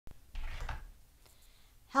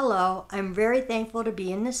Hello, I'm very thankful to be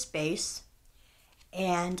in this space.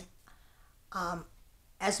 And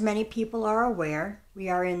as many people are aware, we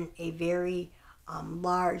are in a very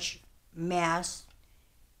large mass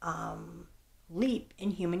leap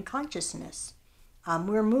in human consciousness.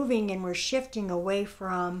 We're moving and we're shifting away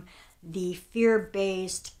from the fear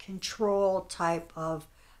based control type of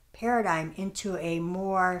paradigm into a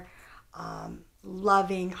more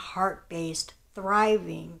loving, heart based,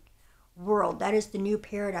 thriving world. That is the new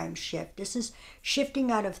paradigm shift. This is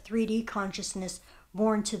shifting out of 3D consciousness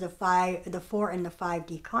more into the 4 and the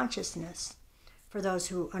 5D consciousness, for those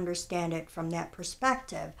who understand it from that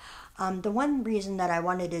perspective. The one reason that I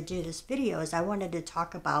wanted to do this video is I wanted to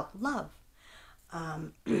talk about love.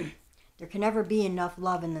 There can never be enough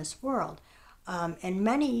love in this world. And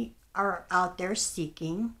many are out there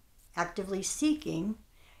seeking, actively seeking,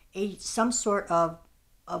 some sort of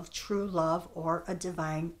true love or a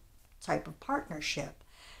divine type of partnership.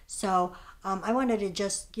 So I wanted to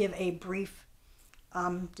just give a brief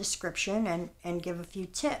description and give a few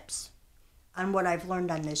tips on what I've learned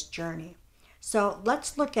on this journey. So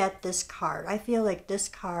let's look at this card. I feel like this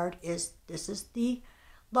is the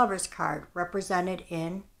Lover's card represented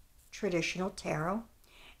in traditional tarot,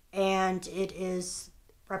 and it is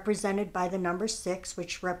represented by the number 6,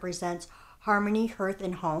 which represents harmony, hearth,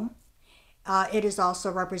 and home. It is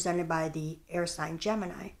also represented by the air sign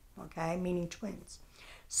Gemini, okay, meaning twins.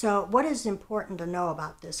 So what is important to know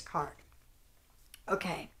about this card?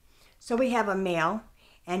 Okay, so we have a male,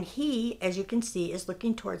 and he, as you can see, is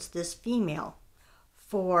looking towards this female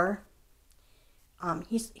for,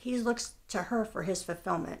 he looks to her for his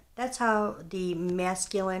fulfillment. That's how the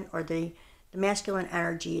masculine, or the masculine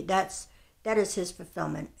energy, that is his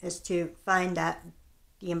fulfillment, is to find that,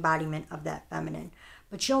 the embodiment of that feminine.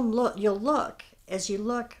 But you'll look, as you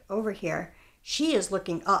look over here, she is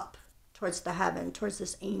looking up towards the heaven, towards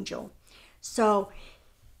this angel. So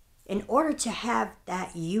in order to have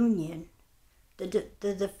that union,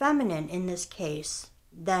 the feminine in this case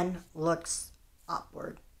then looks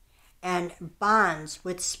upward and bonds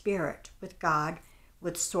with spirit, with God,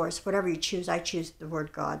 with source, whatever you choose. I choose the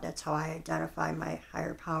word God. That's how I identify my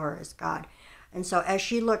higher power as God. And so as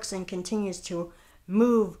she looks and continues to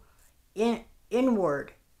move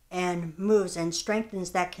inward and moves and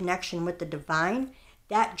strengthens that connection with the divine,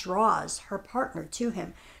 that draws her partner to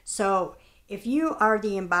him. So if you are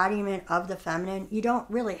the embodiment of the feminine, you don't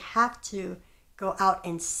really have to go out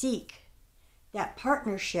and seek that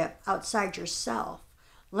partnership outside yourself.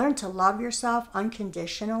 Learn to love yourself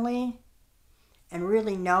unconditionally and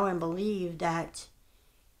really know and believe that,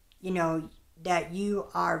 that you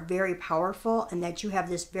are very powerful and that you have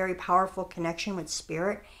this very powerful connection with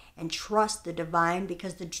spirit, and trust the divine,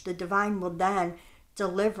 because the divine will then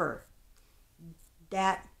deliver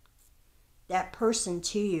that person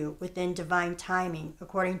to you within divine timing,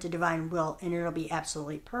 according to divine will, and it'll be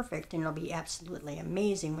absolutely perfect, and it'll be absolutely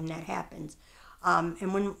amazing when that happens.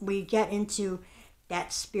 And when we get into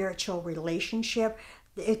that spiritual relationship,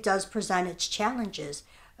 it does present its challenges.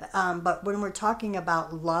 But when we're talking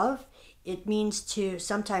about love, it means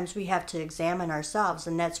sometimes we have to examine ourselves,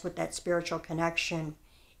 and that's what that spiritual connection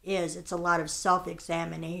is. It's a lot of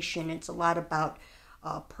self-examination. It's a lot about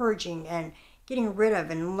purging and getting rid of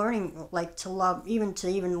and learning, like, to love, even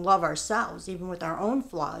love ourselves, even with our own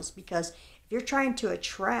flaws. Because if you're trying to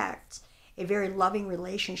attract a very loving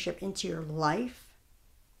relationship into your life,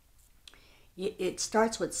 it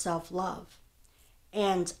starts with self-love.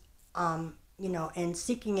 And and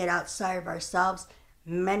seeking it outside of ourselves,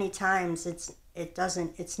 many times it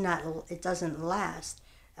doesn't last.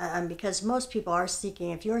 Because most people are seeking,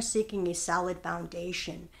 if you're seeking a solid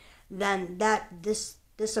foundation, then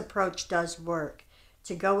this approach does work,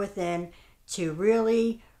 to go within, to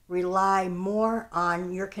really rely more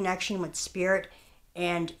on your connection with spirit,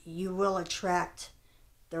 and you will attract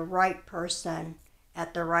the right person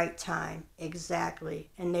at the right time, exactly,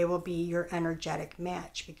 and they will be your energetic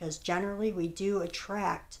match, because generally we do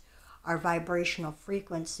attract our vibrational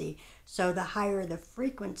frequency. So the higher the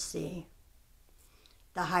frequency,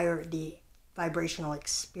 the higher the vibrational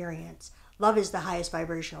experience. Love is the highest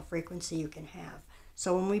vibrational frequency you can have.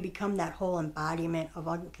 So when we become that whole embodiment of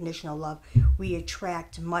unconditional love, we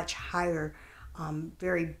attract much higher,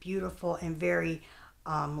 very beautiful and very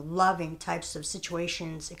loving types of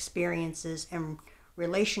situations, experiences, and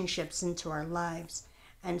relationships into our lives.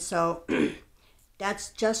 And so that's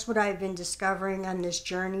just what I've been discovering on this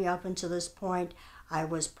journey up until this point. I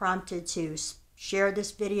was prompted to share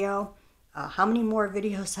this video. How many more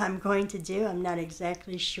videos I'm going to do, I'm not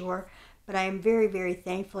exactly sure, but I am very, very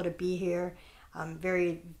thankful to be here. I'm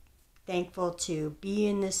very thankful to be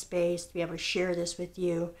in this space, to be able to share this with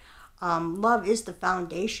you. Love is the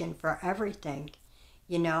foundation for everything,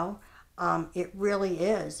 you know. It really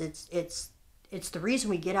is. It's the reason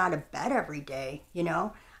we get out of bed every day, you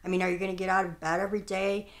know. I mean, are you going to get out of bed every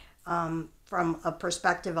day from a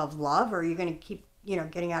perspective of love, or are you going to keep, you know,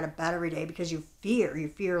 getting out of bed every day because you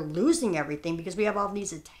fear losing everything, because we have all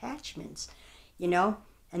these attachments, you know,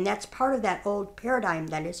 and that's part of that old paradigm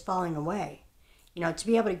that is falling away. You know, to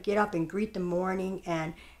be able to get up and greet the morning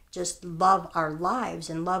and just love our lives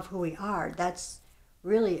and love who we are, that's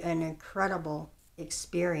really an incredible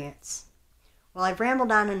experience. Well, I've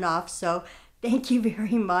rambled on enough, so thank you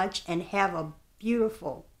very much and have a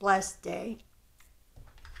beautiful, blessed day.